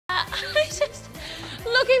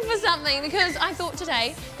something because I thought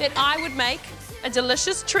today that I would make a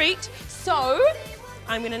delicious treat. So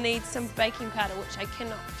I'm gonna need some baking powder, which I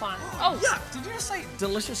cannot find. Oh, yuck! Did you just say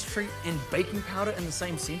delicious treat and baking powder in the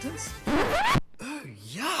same sentence? Oh,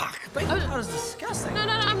 yuck! Baking powder's disgusting. No,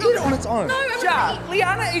 I'm Eat it on its own. No, I'm Ja, not.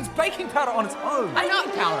 Liana eats baking powder on its own.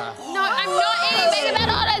 Baking powder? No, I'm not eating baking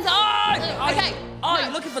powder on its own. Okay. Oh,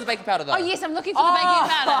 you're looking for the baking powder though. Oh yes, I'm looking for the baking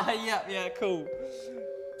powder. Yeah, cool.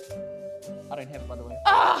 I don't have it, by the way.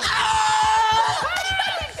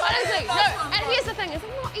 Honestly, no, and here's the thing, is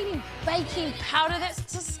I'm not eating baking powder, that's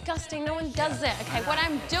disgusting, no one does that, okay? What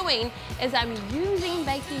I'm doing is I'm using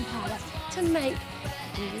baking powder to make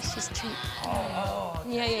a delicious treat.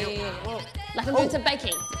 Yeah. Like I'm doing some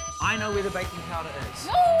baking. I know where the baking powder is.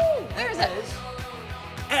 No, where is it?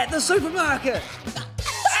 At the supermarket.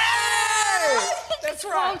 That's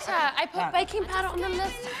right. Walter, I put baking powder on the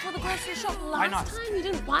list for the grocery shop last time. You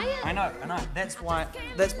didn't buy it? I know.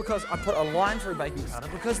 That's because I put a line through baking powder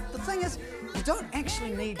because the thing is, you don't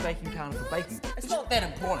actually need baking powder for baking. It's not that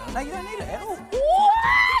important. No, you don't need it at all.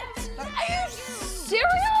 What? Are you serious?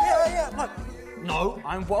 Yeah. Look. No,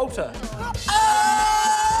 I'm Walter.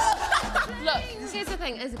 Look, here's the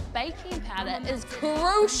thing, is baking powder is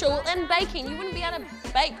crucial in baking. You wouldn't be able to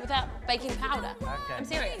bake without baking powder. Okay. I'm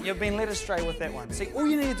serious. You've been led astray with that one. See, all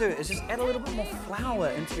you need to do is just add a little bit more flour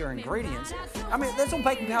into your ingredients. I mean, that's all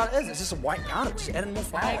baking powder is. It's just a white powder. Just add in more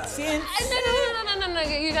flour. Makes sense. No.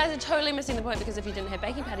 You guys are totally missing the point because if you didn't have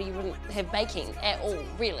baking powder, you wouldn't have baking at all,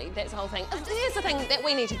 really. That's the whole thing. Here's the thing that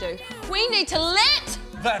we need to do. We need to let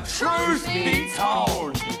the truth be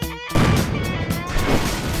told.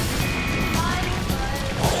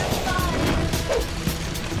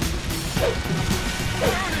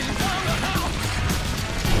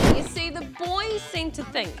 You see, the boys seem to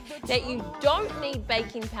think that you don't need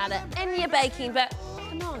baking powder in your baking, but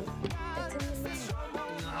come on, it's in the mix.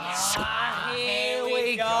 Here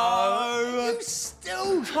we go. You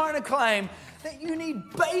still trying to claim that you need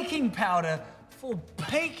baking powder for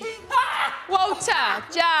baking? Walter,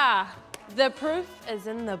 the proof is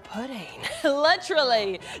in the pudding,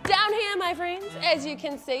 literally. Down here, my friends, as you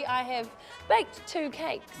can see, I have baked 2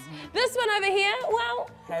 cakes. This one over here, well,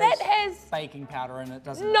 that has baking powder in it,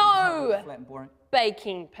 doesn't it? No Flat and boring.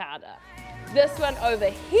 baking powder. This one over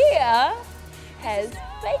here has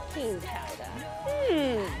baking powder.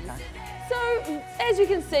 So, as you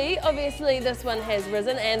can see, obviously this one has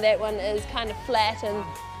risen and that one is kind of flat and,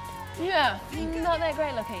 yeah, not that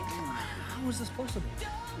great looking. How is this possible?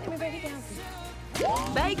 Let me break it down for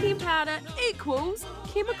you. Baking powder equals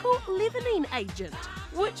chemical leavening agent,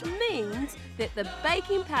 which means that the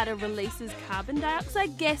baking powder releases carbon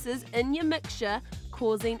dioxide gases in your mixture,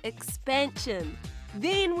 causing expansion.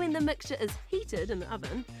 Then when the mixture is heated in the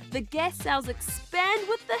oven, the gas cells expand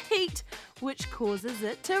with the heat, which causes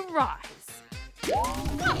it to rise.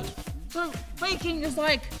 So baking is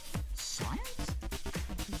like science?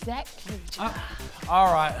 Exactly.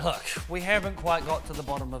 All right, look, we haven't quite got to the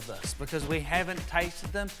bottom of this because we haven't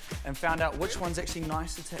tasted them and found out which one's actually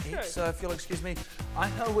nicer to eat. So if you'll excuse me, I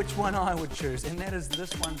know which one I would choose, and that is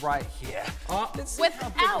this one right here. Let's see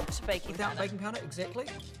Without baking powder. Without baking powder, exactly.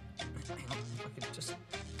 Hang on, if I could just...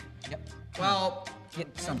 Yep. Well,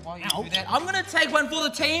 Get some while you out. do that, I'm gonna take one for the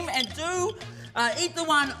team and eat the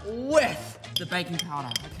one with the baking powder.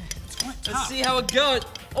 Okay. Let's see how it goes.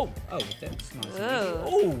 Oh, that's nice.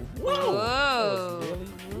 Whoa. Whoa. Whoa.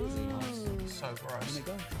 Really easy. So gross.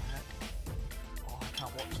 Oh, I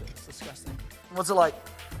can't watch it. It's disgusting. What's it like?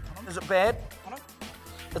 Is it bad?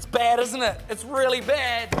 It's bad, isn't it? It's really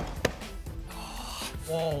bad.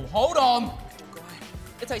 Whoa, hold on.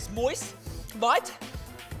 It tastes moist, light,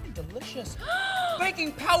 and delicious.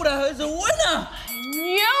 Baking powder is a winner.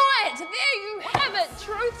 Knew it! There you have it.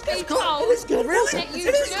 Truth be told, It is good, really. that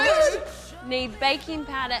you do need baking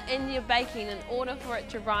powder in your baking in order for it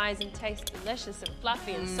to rise and taste delicious and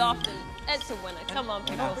fluffy and soft, and it's a winner. Come on,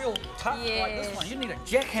 people. Not real tough like this Yes. one. You need a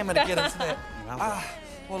jackhammer to get into that.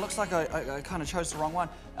 Well, it looks like I kind of chose the wrong one.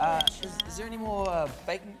 Is there any more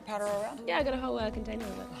baking powder around? Yeah, I got a whole container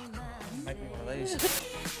of it. Make me one of these.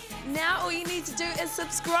 Now all you need to do is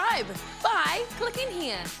subscribe by clicking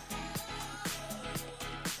here.